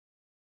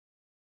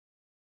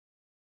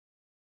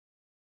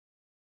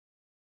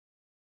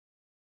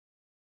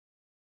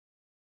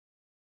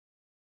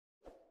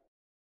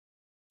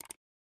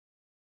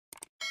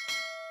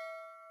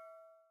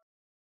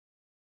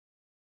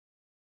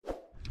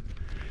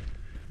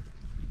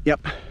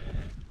Yep,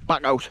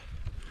 back out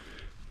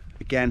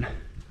again.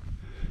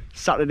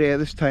 Saturday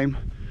this time.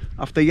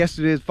 After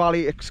yesterday's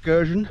valley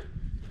excursion,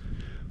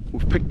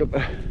 we've picked up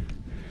a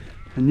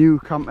new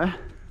camper.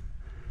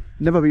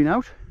 Never been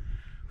out.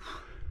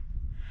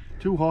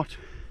 Too hot.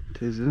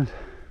 It is, isn't it?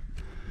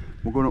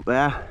 We're going up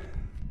there.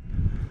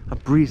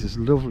 That breeze is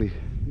lovely.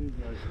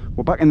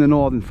 We're back in the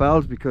northern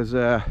fells because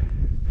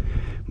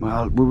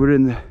well, we were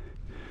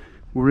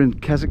in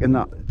Keswick and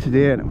that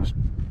today, and it was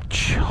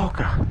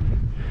chocker.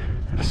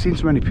 I've seen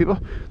so many people.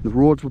 The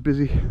roads were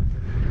busy,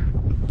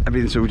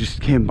 everything, so we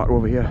just came back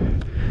over here,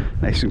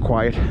 nice and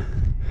quiet.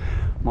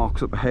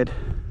 Mark's up ahead,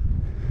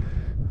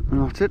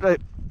 and that's it.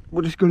 Right,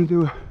 we're just going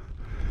to do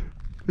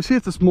you see,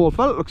 it's a small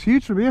fell. It looks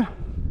huge from here,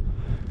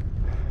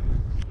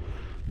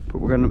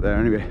 but we're going up there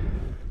anyway.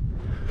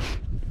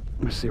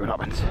 Let's see what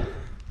happens.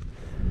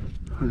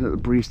 A little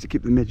breeze to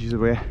keep the midges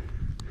away.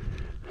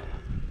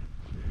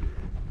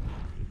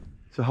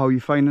 So how are you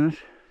finding it?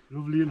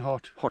 Lovely and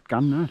hot. Hot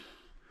gun, right?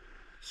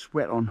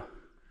 Sweat on.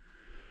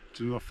 It's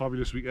another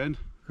fabulous weekend.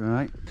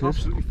 Right,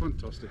 absolutely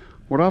fantastic.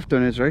 What I've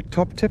done is, right,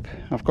 top tip,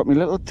 I've got my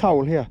little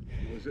towel here.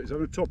 Is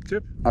that a top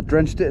tip? I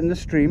drenched it in the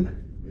stream.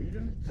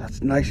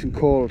 That's nice and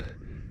cold.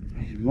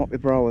 You mop your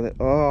brow with it.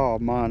 Oh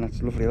man,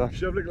 that's lovely. That. You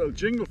should have like a little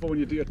jingle for when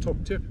you do your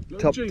top tip.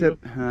 Top jingle.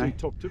 tip. Aye.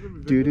 Top tip.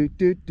 Do do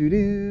do do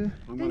do.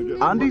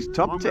 Andy's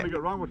top tip. I'm going to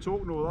get round with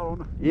talking over that,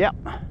 aren't I? Yep.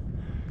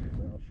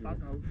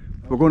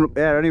 We're going up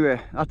there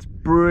anyway. That's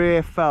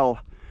Brae Fell.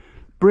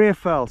 Brae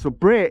Fell. So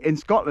Brae in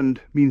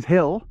Scotland means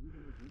hill.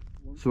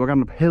 So we're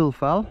going up Hill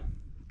Fell.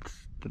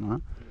 Don't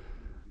know.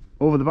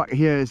 Over the back of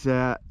here is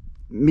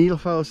Meal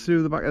Fell's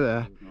through the back of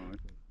there.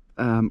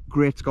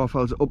 Great Scar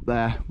Fell's up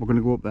there. We're going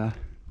to go up there.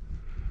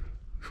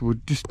 So we're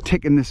just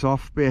ticking this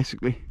off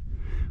basically.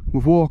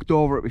 We've walked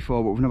over it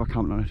before, but we've never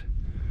camped on it.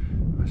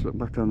 Let's look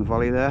back down the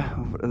valley there,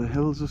 over to the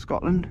hills of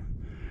Scotland.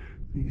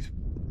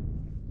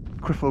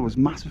 Criffle was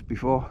massive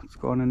before. It's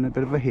gone in a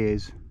bit of a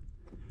haze.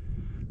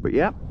 But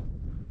yeah,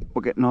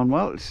 we're getting on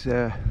well. It's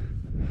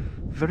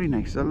very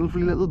nice, a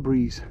lovely little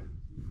breeze.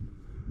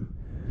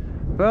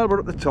 Well, we're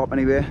at the top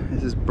anyway.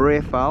 This is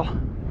Brae Fell.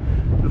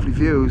 Lovely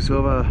views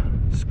over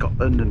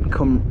Scotland and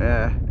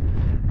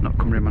not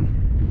Cymru, man.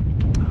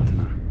 I don't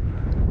know.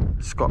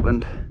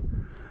 Scotland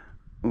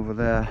over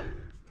there.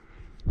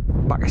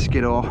 Back of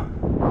Skiddaw.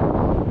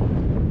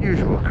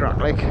 Usual crack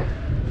like.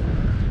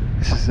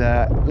 This is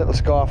Little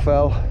Scar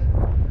Fell.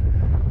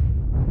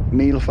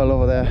 Meal Fell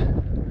over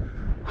there.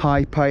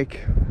 High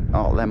Pike.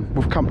 All them.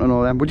 We've camped on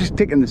all them. We're just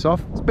ticking this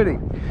off. It's a bit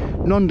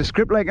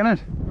nondescript like, isn't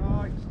it?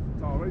 No, it's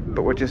alright.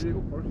 But we're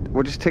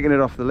just ticking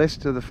it off the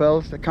list of the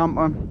fells to camp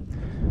on.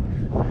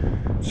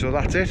 So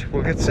that's it.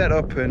 We'll get set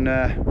up and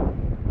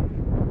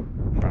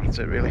that's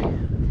it really.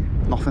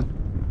 Nothing.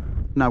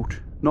 Nout.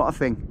 Not a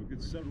thing. We'll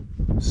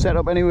get set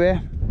up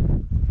anyway.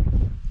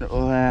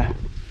 Little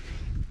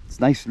it's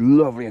nice,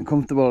 lovely and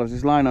comfortable. I was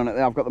just lying on it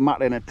there. I've got the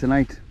mat in it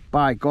tonight.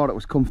 By God, it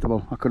was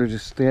comfortable. I could have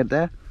just stayed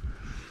there.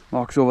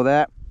 Mark's over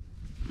there.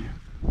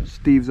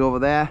 Steve's over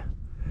there.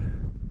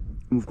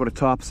 And we've got a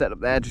tarp set up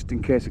there just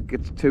in case it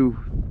gets too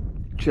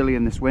chilly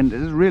in this wind.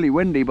 It is really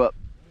windy, but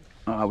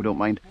we don't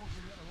mind.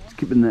 Just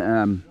keeping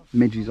the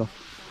midges off.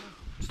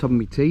 Just having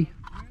me tea.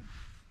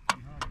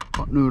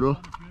 Hot noodle.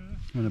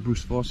 And a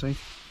Bruce Forsyth.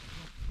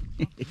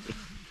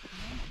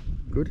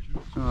 Good.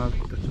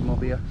 I've got some more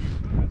beer.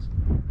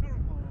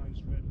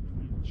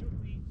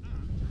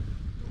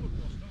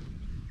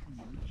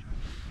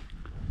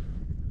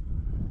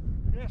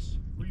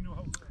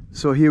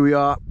 So here we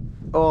are,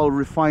 all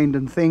refined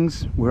and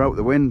things. We're out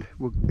the wind.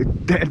 It's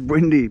dead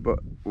windy, but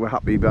we're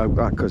happy about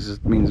that because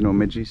it means no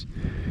midges.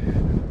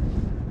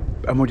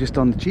 And we're just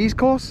on the cheese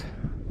course.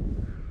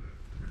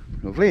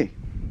 Lovely.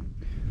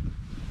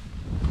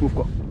 We've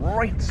got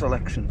right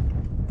selection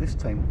this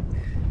time.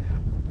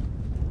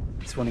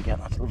 This one again,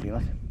 that's lovely,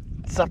 that.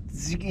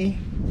 Tzatziki.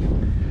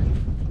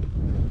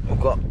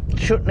 We've got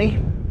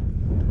chutney.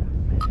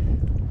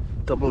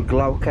 Double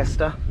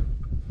Gloucester.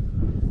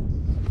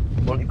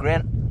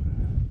 Multigrain.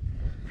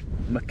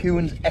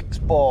 McEwen's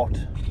Export.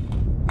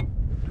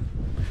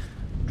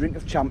 Drink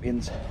of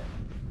champions.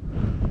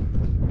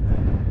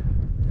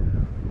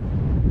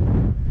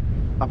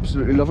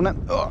 Absolutely loving it.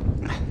 Oh.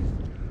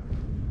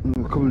 And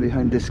we're coming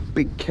behind this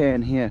big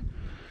cairn here.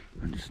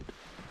 And just,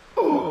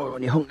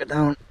 when you hunker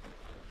down,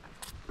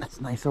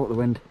 that's nice out the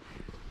wind.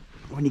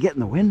 When you get in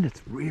the wind,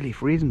 it's really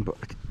freezing, but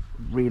it's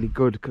really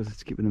good because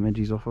it's keeping the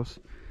midges off us.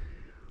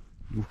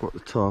 We've got the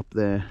tarp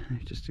there,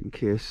 just in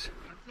case.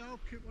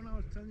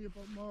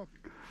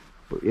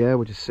 But yeah,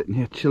 we're just sitting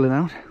here chilling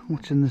out,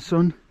 watching the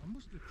sun.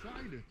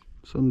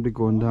 Sun will be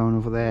going down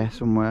over there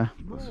somewhere.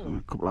 But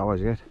a couple of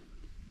hours yet.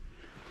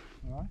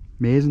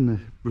 Amazing the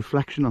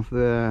reflection of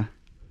the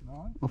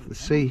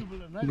sea.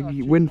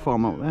 Big wind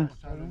farm out there.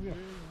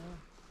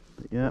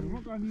 But yeah,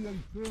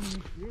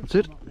 that's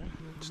it.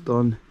 It's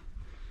done.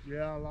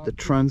 The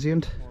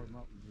transient.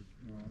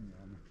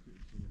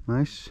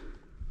 Nice.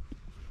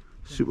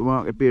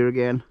 Supermarket beer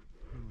again.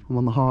 I'm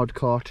on the hard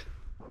cart.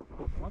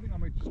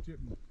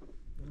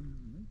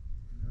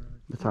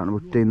 They're talking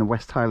about doing the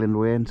West Highland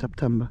Way in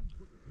September.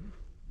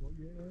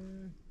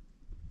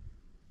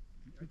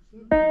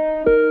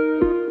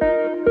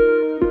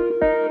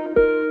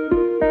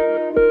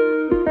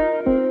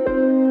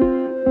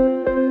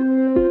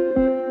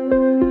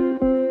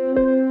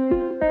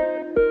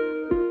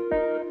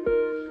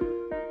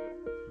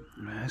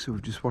 So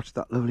we've just watched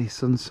that lovely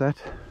sunset.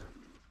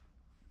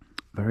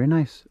 Very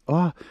nice.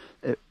 Oh,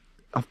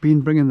 I've been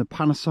bringing the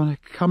Panasonic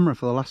camera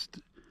for the last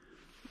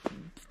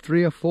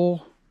 3 or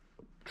 4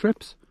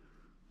 trips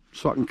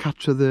so I can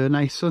capture the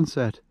nice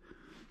sunset.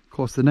 Of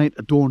course, the night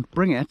I don't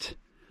bring it,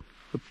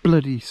 the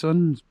bloody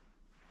sun's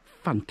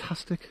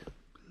fantastic.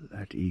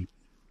 Bloody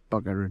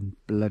bugger and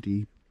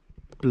bloody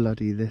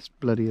this,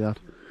 bloody that.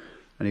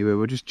 Anyway,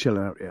 we're just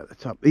chilling out here at the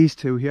top. These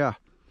two here,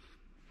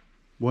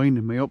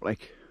 winding me up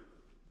like.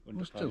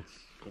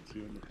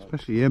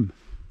 Especially him.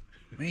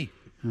 Me?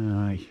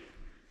 Aye.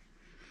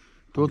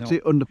 Don't say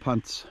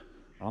underpants.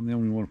 I'm the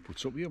only one who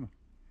puts up with him.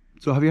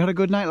 So have you had a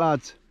good night,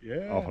 lads?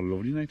 Yeah. Oh, a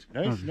lovely night.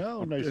 Nice,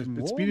 no, nice and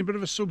warm. It's been a bit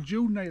of a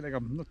subdued night. Like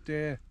I'm not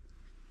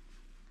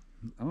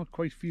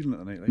quite feeling it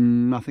tonight. Like.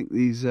 I think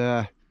these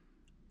 2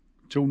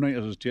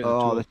 nighters.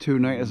 the 2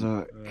 nighters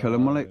are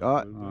killing me.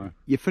 Like,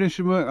 you're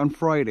finishing work on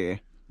Friday.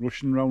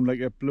 Rushing around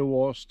like a blue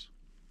horse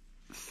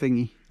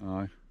Thingy.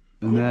 Aye.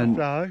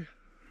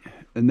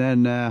 And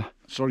then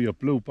sorry, a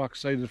blue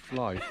back-sided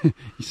fly.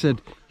 you said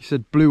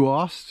blue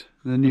horsed,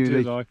 and then you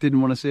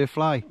didn't want to say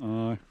fly.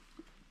 Aye.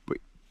 But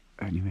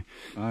anyway.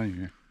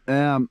 Aye,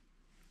 yeah.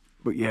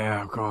 But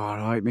yeah,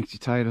 God, it makes you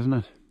tired, doesn't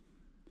it?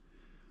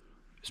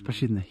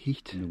 Especially in the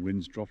heat. And the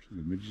wind's dropped, and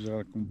the midges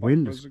are come back.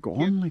 Wind is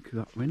gone, like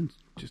that wind's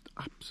just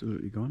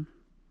absolutely gone.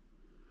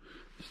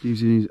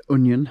 Steve's in his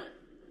onion.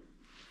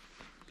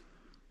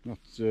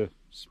 That's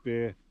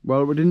spare.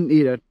 Well, we didn't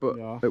need it, but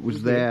Yeah, it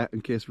was there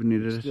in case we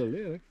needed it. Still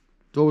there, like.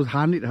 It's always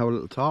handy to have a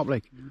little tarp,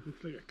 like. It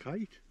looks like a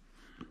kite.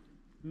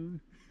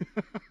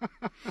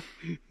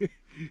 It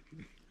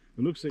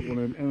looks like one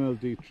of them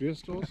MLD tray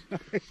stores.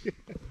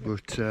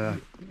 But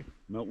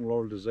Mountain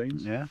Laurel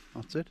Designs. yeah,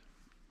 that's it.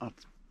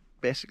 That's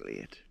basically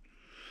it.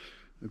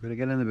 We're gonna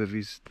get in the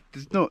bivvies.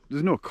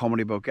 There's no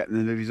comedy about getting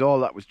in the bivvies. All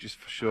that was just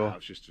for sure.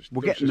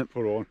 We're getting just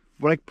put on.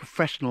 We're like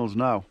professionals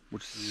now. We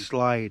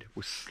slide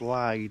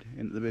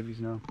into the bivvies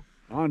now.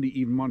 Andy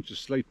even managed to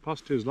slide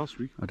past his last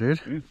week. I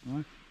did. Yeah,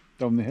 aye.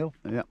 Down the hill.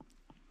 Yeah.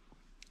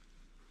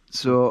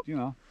 So, you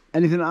know.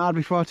 Anything to add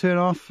before I turn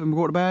off and we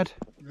go to bed?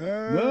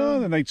 No,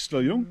 the night's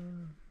still young.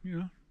 You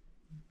know,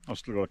 I've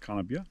still got a can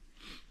of beer.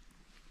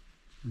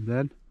 And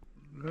then?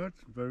 Good,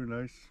 very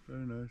nice,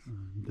 very nice.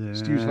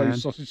 Steve's had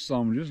his sausage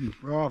sandwich, isn't it?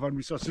 Oh, I've had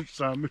my sausage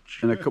sandwich.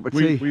 And a cup of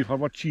tea. We've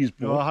had our cheese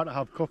board. No, I had to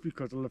have coffee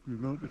because I left my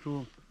milk at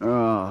home.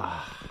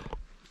 Oh.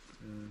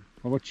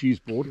 Have our cheese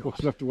board.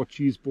 What's left of our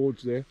cheese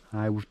boards there?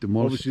 We've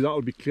demolished. Obviously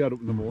that'll be cleared up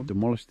in the morning.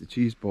 Demolished the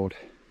cheese board.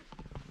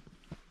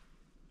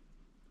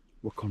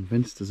 We're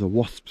convinced there's a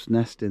wasp's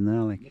nest in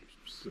there, like.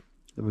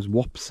 There was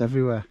wasps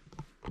everywhere.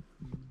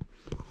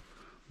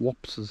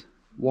 Wapses.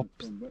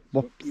 Waps.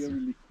 Waps.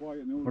 Really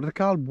quiet now. What are they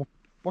called?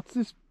 What's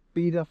this?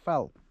 Beader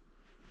fell.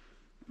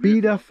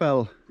 Beader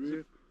fell.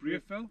 Brae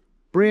fell?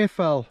 Brae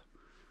fell.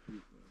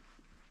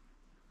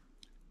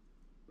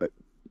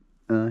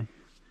 Aye.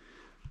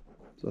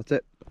 So that's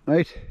it.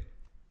 Right.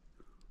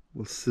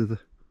 We'll see the.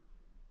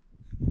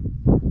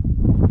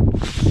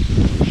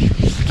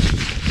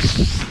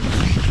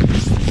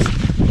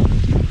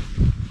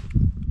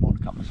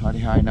 Wildcamp is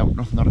hardly high now,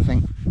 nothing, not a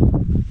thing.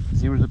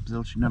 Zero zip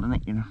zilch, not a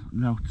thing, you know.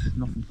 No, it's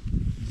nothing.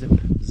 Zip,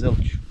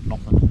 zilch,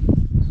 nothing.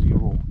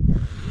 0.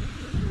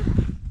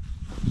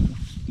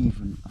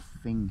 Even a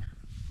thing.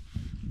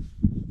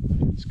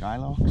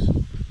 Skylarks.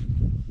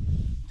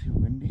 Too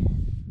windy.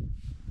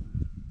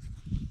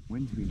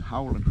 Wind's been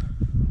howling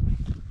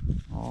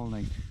all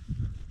night.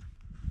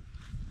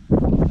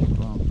 All night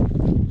long.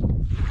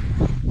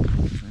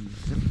 Trying to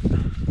zip.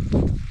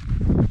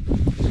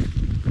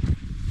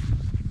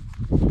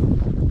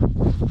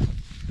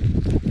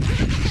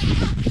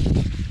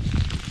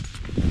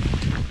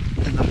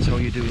 And that's how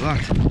you do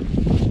that.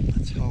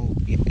 That's how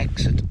you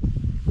exit.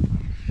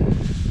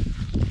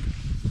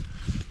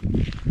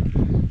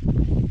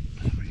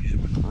 Somebody just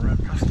went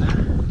right past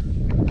there.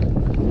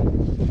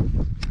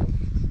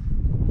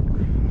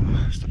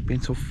 Stop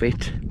being so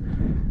fit.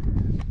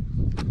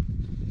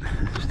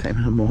 It's time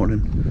in the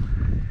morning.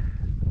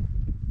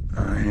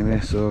 Anyway,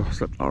 so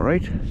slept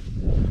alright.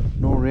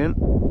 No rain.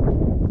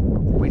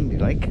 Windy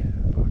like,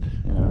 but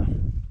you know.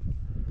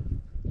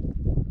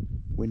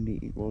 Windy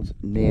equals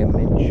near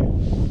midge.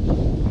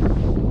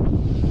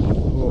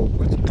 Oh,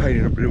 got some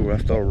tidying up to do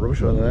after all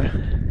rubbish over there.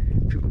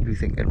 People will be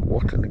thinking,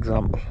 what an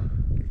example.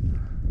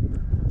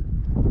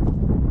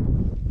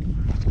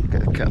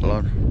 Get the kettle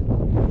on.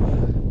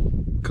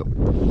 Cup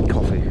of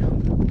coffee.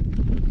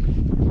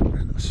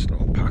 And a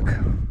straw pack.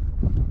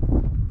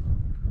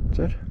 That's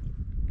it.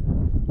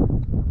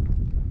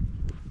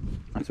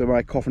 That's where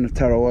my coffin of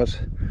terror was.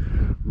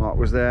 Mark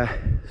was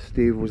there.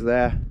 Steve was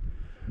there.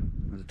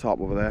 There's a top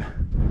over there.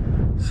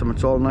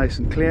 Summit's all nice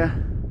and clear.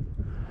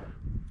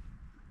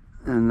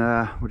 And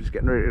we're just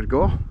getting ready to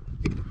go.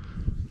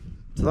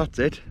 So that's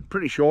it.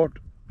 Pretty short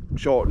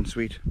and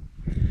sweet.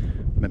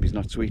 Maybe it's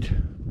not sweet,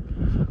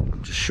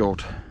 just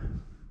short.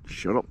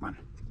 Shut up, man.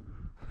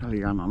 What the hell are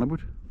you going on about?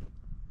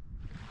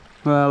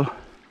 Well,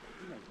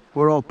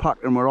 we're all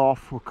packed and we're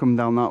off. We'll come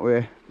down that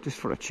way just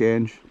for a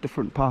change.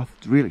 Different path.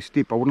 It's really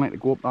steep. I wouldn't like to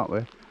go up that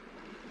way.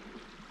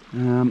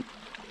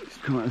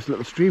 Just come out this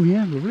little stream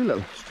here. Lovely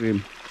little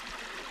stream.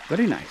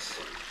 Very nice.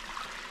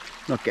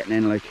 Not getting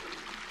in like.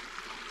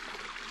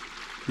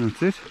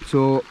 That's it.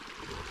 So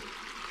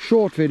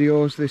short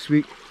videos this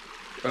week.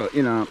 Well,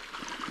 you know,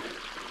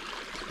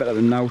 better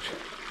than nout.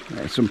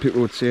 Some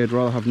people would say I'd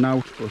rather have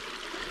nout, but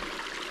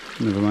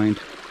never mind.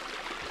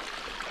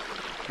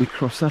 We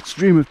cross that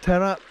stream of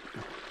terror,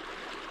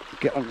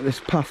 get onto this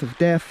path of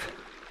death,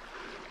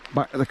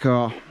 back to the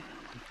car,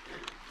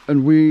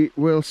 and we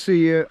will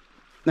see you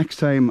next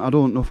time. I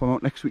don't know if I'm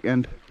out next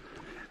weekend.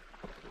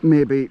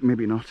 Maybe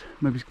not.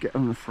 Maybe get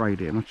on a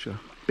Friday, I'm not sure.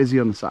 Busy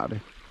on the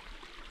Saturday.